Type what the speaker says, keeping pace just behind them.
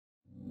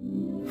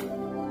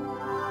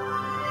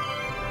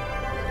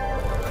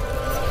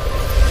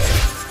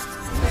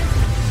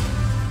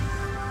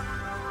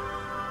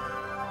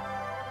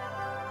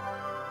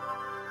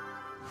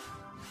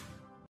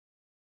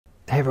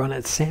everyone,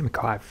 it's Sam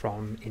Kai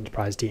from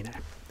Enterprise DNA.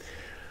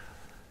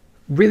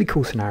 Really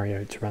cool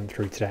scenario to run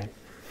through today,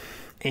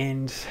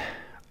 and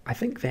I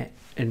think that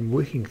in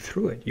working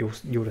through it,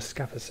 you'll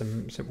discover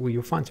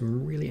you'll find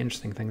some really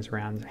interesting things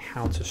around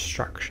how to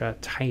structure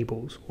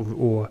tables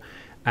or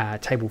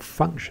table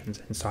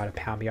functions inside of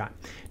Power BI.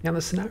 Now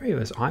the scenario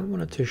is I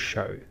wanted to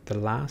show the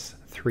last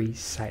 3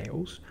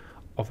 sales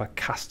of a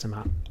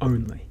customer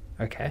only.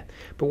 Okay,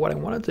 but what I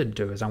wanted to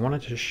do is I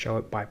wanted to show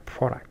it by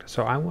product.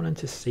 So I wanted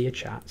to see a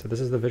chart. So this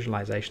is the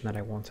visualization that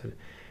I wanted.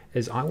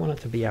 Is I wanted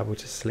to be able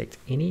to select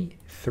any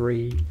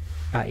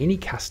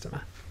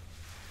customer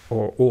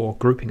or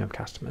grouping of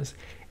customers,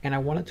 and I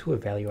wanted to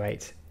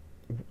evaluate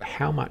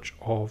how much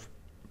of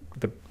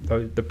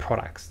the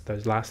products,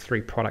 those last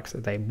 3 products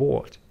that they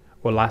bought,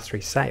 or last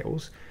 3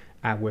 sales,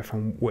 were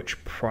from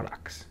which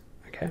products.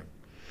 Okay.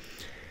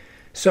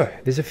 So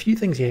there's a few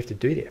things you have to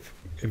do there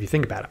if you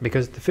think about it,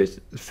 because the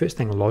first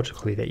thing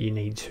logically that you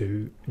need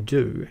to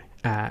do,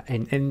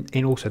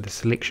 and also the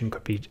selection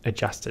could be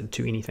adjusted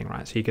to anything,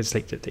 right? So you could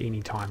select it to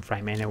any time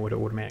frame and it would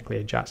automatically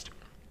adjust.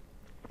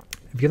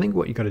 If you think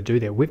what you've got to do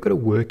there, we've got to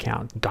work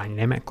out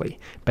dynamically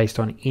based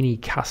on any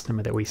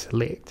customer that we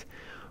select,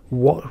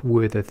 what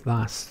were the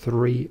last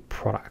 3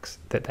 products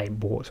that they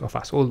bought off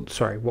us, or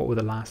sorry, what were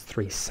the last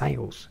 3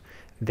 sales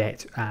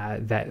that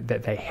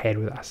they had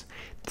with us.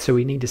 So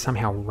we need to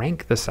somehow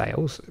rank the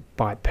sales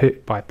by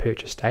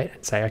purchase date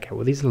and say, okay,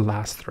 well, these are the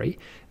last 3.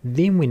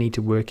 Then we need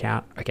to work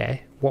out,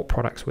 okay, what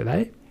products were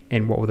they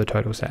and what were the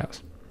total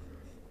sales.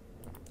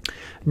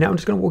 Now I'm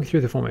just going to walk you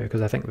through the formula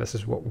because I think this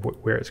is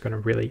where it's going to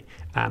really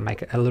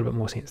make it a little bit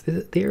more sense.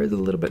 There is a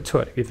little bit to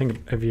it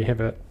if you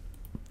have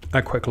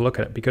a quick look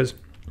at it, because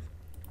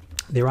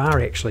there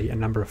are actually a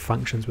number of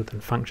functions within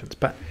functions.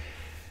 But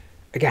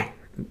again,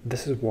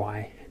 this is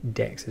why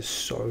DAX is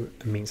so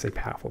immensely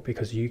powerful,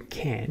 because you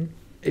can,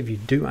 if you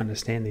do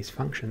understand these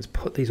functions,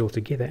 put these all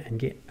together and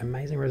get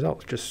amazing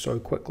results just so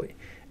quickly.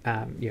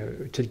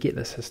 To get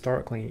this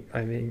historically,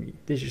 I mean,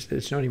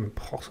 it's not even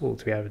possible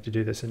to be able to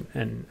do this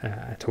in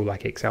a tool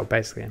like Excel,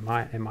 basically, in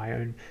my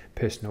own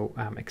personal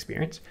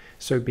experience.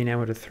 So being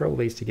able to throw all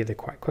these together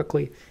quite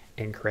quickly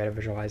and create a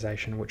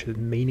visualization which is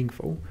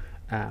meaningful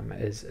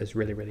is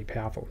really, really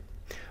powerful.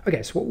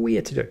 Okay, so what we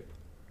had to do,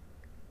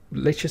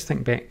 let's just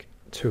think back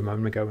to a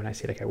moment ago when I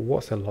said, okay,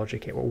 what's the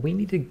logic here? Well, we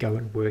need to go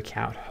and work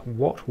out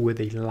what were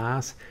the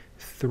last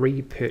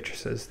 3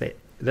 purchases that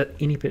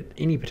any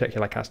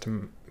particular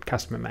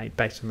customer made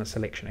based on the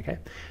selection. Okay,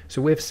 so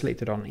we've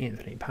selected on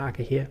Anthony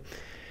Parker here.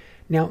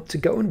 Now to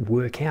go and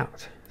work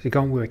out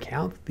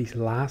these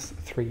last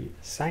 3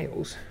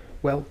 sales,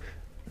 well,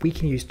 we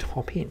can use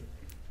TOPN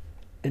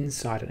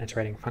inside an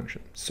iterating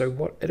function. So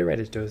what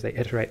iterators do is they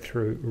iterate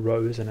through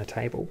rows in a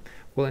table.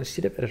 Well,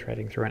 instead of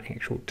iterating through an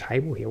actual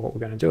table here, what we're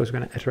going to do is we're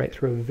going to iterate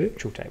through a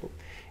virtual table.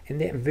 And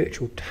that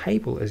virtual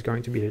table is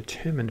going to be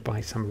determined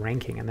by some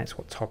ranking, and that's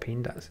what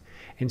TOPN does.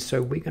 And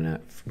so we're going to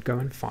go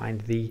and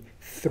find the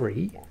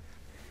 3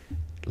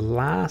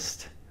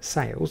 last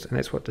sales, and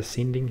that's what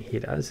descending here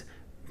does,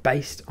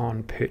 based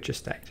on purchase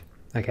date.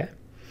 Okay.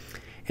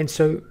 And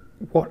so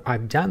what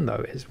I've done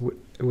though is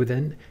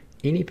within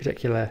any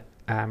particular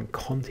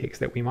context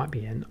that we might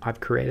be in,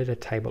 I've created a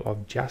table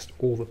of just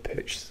all the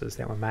purchases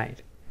that were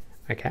made.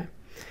 Okay.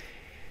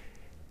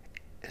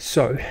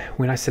 So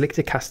when I select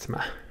a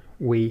customer,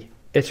 we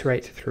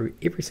iterate through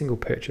every single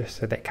purchase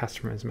that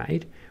customer has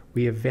made.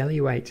 We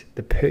evaluate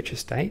the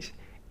purchase date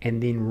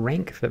and then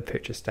rank the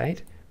purchase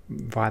date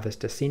via this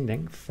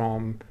descending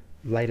from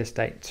latest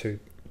date to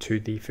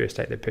the first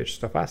date they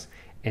purchased off us.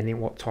 And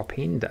then what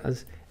TOPN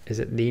does is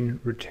it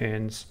then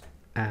returns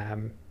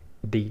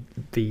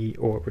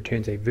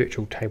returns a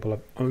virtual table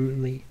of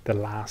only the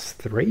last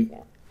 3,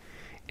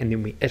 and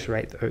then we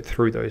iterate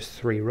through those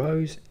 3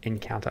 rows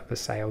and count up the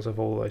sales of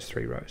all those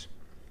 3 rows.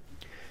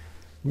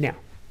 Now,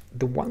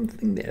 the one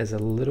thing that is a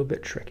little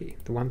bit tricky,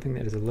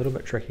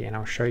 and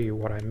I'll show you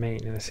what I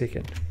mean in a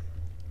second.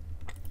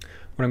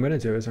 What I'm going to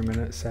do is I'm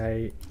going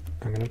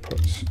to put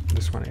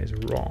this one as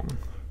wrong,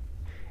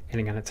 and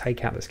I'm going to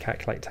take out this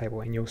calculate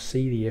table, and you'll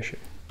see the issue.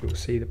 You'll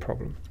see the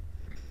problem.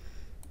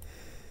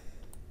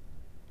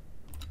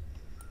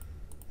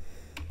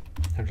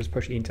 I'll just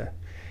push enter.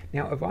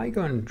 Now, if I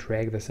go and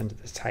drag this into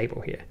this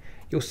table here,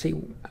 you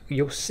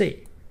will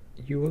see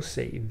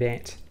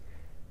that,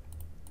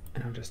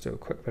 and I'll just do a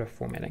quick bit of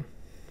formatting.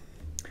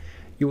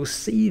 You will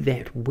see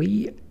that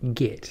we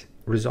get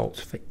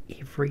results for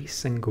every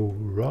single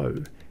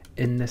row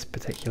in this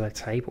particular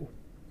table.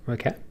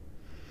 Okay.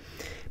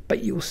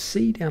 But you'll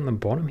see down the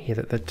bottom here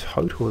that the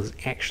total is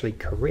actually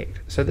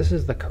correct. So this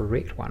is the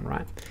correct one,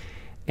 right?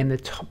 And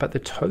but the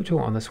total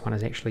on this one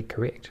is actually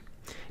correct.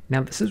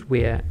 Now this is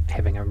where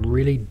having a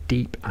really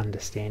deep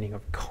understanding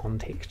of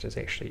context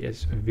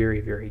is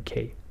very, very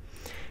key.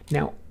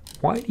 Now,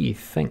 why do you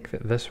think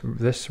that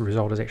this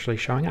result is actually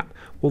showing up?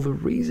 Well, the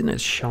reason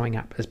it's showing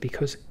up is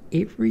because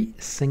every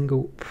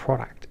single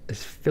product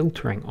is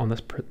filtering on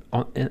this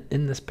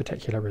in this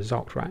particular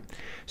result, right?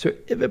 So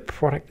if a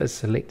product is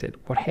selected,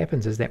 what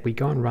happens is that we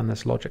go and run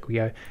this logic.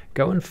 We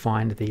go and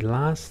find the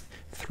last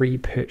 3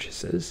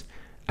 purchases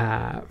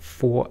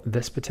for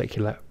this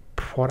particular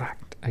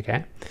product.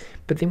 Okay,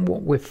 but then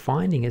what we're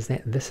finding is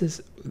that this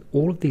is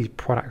all of these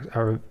products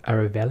are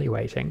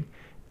evaluating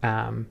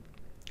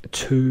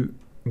to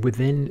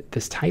within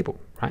this table,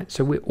 right?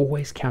 So we're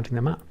always counting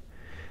them up.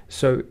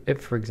 So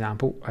if, for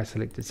example, I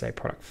selected, say,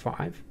 product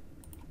 5,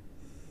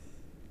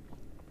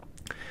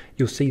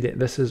 you'll see that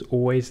this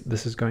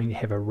is going to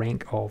have a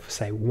rank of,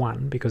 say,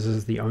 1, because this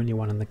is the only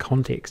one in the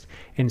context,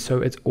 and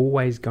so it's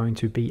always going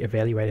to be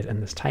evaluated in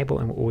this table,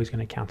 and we're always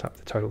going to count up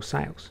the total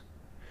sales.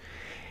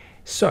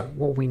 So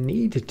what we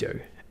need to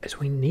do is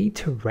we need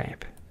to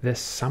wrap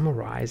this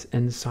summarize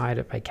inside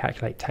of a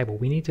calculate table.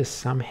 We need to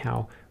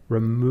somehow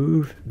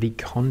remove the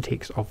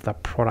context of the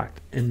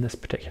product in this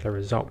particular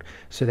result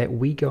so that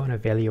we go and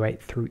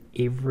evaluate through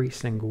every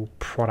single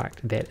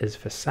product that is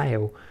for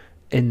sale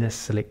in this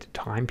selected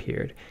time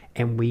period,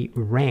 and we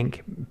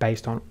rank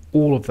based on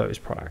all of those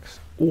products,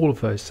 all of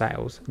those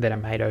sales that are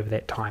made over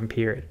that time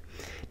period.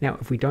 Now,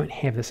 if we don't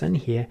have this in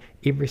here,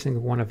 every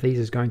single one of these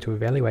is going to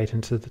evaluate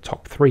into the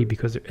top 3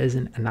 because there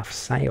isn't enough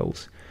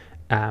sales.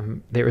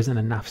 There isn't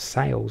enough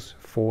sales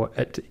for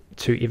it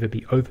to ever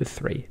be over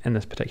 3 in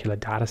this particular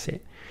data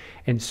set.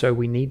 And so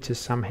we need to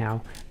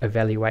somehow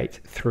evaluate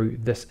through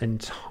this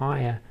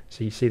entire,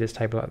 so you see this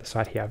table at the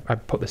side here, I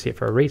put this here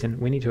for a reason.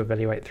 We need to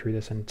evaluate through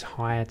this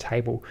entire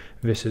table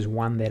versus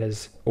one that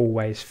is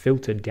always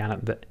filtered down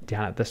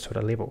at this sort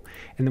of level.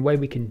 And the way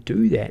we can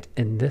do that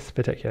in this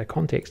particular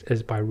context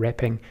is by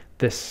wrapping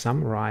this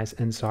summarize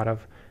inside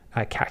of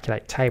a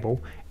calculate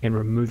table and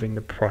removing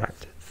the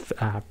product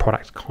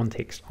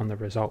context on the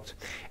result.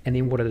 And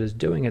then what it is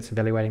doing, it's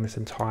evaluating this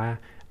entire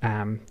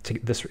to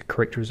this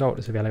correct result,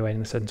 is evaluating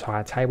this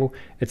entire table.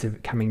 It's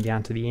coming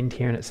down to the end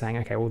here and it's saying,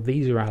 okay, well,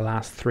 these are our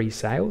last 3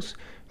 sales,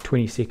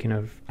 22nd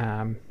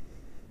of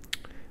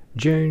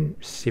June,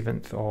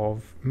 7th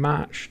of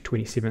March,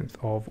 27th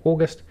of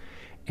August,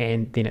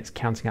 and then it's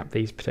counting up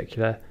these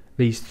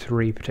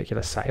 3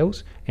 particular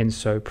sales. And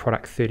so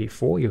product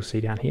 34, you'll see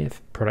down here,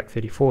 product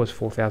 34 is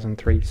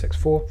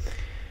 4,364,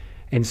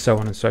 and so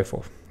on and so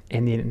forth.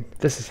 And then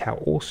this is how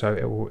also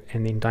it will,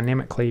 and then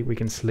dynamically we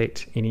can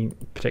select any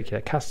particular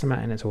customer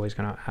and it's always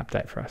going to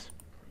update for us.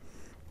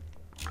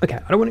 Okay,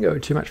 I don't want to go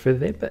too much further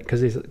there, but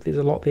because there's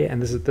a lot there, and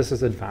this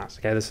is advanced.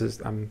 Okay, this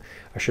is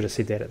I should have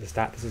said that at the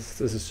start. This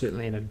is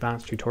certainly an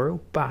advanced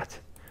tutorial, but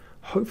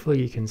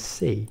hopefully you can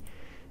see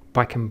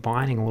by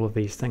combining all of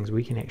these things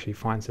we can actually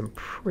find some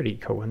pretty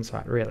cool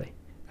insight. Really,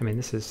 I mean,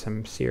 this is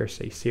some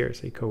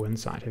seriously cool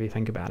insight if you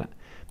think about it.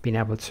 Being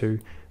able to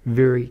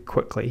very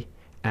quickly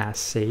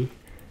see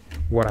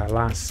what our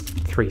last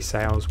 3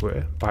 sales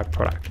were by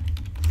product,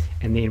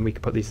 and then we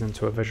could put these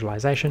into a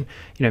visualization.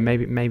 You know,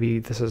 maybe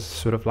this is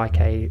sort of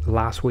like a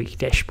last week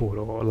dashboard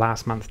or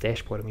last month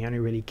dashboard, and we only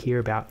really care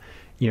about,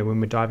 you know, when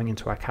we're diving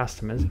into our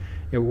customers, you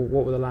know,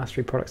 what were the last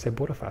 3 products they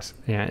bought off us?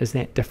 You know, is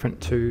that different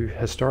to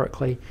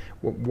historically?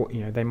 What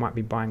you know, they might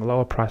be buying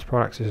lower price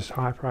products versus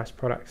higher price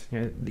products. You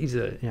know, these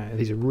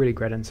are really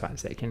great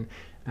insights that can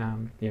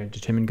you know,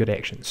 determine good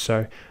actions.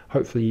 So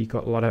hopefully you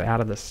got a lot out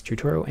of this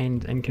tutorial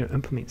and can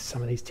implement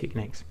some of these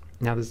techniques.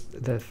 Now, there's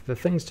the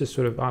things to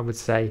sort of, I would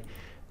say,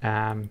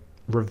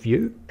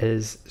 review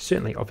is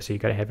certainly, obviously,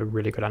 you've got to have a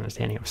really good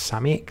understanding of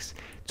SUMX.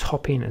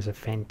 TOPN is a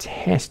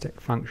fantastic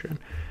function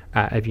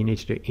if you need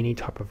to do any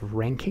type of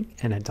ranking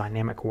in a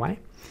dynamic way.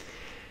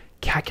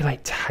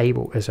 Calculate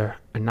table is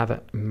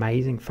another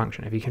amazing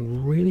function. If you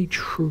can really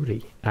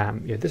truly, you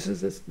know,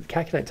 this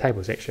calculate table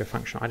is actually a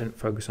function I didn't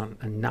focus on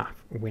enough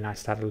when I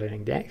started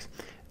learning DAX.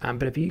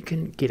 But if you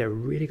can get a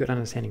really good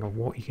understanding of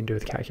what you can do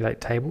with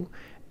calculate table,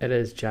 it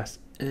is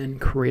just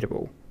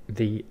incredible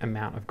the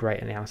amount of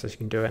great analysis you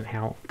can do and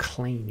how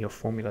clean your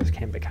formulas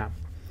can become.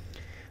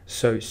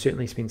 So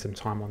certainly spend some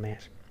time on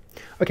that.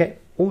 Okay,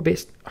 all the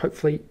best.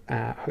 Hopefully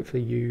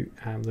you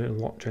learned a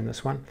lot during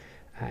this one.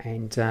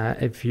 And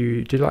if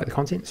you do like the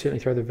content, certainly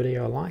throw the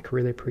video a like,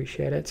 really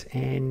appreciate it.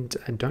 And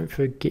don't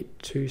forget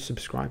to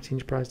subscribe to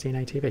Enterprise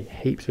DNA TV.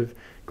 Heaps of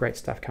great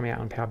stuff coming out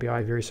on Power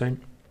BI very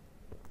soon,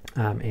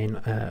 and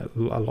a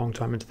long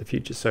time into the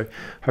future. So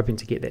hoping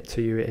to get that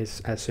to you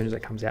as soon as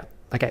it comes out.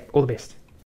 Okay, all the best.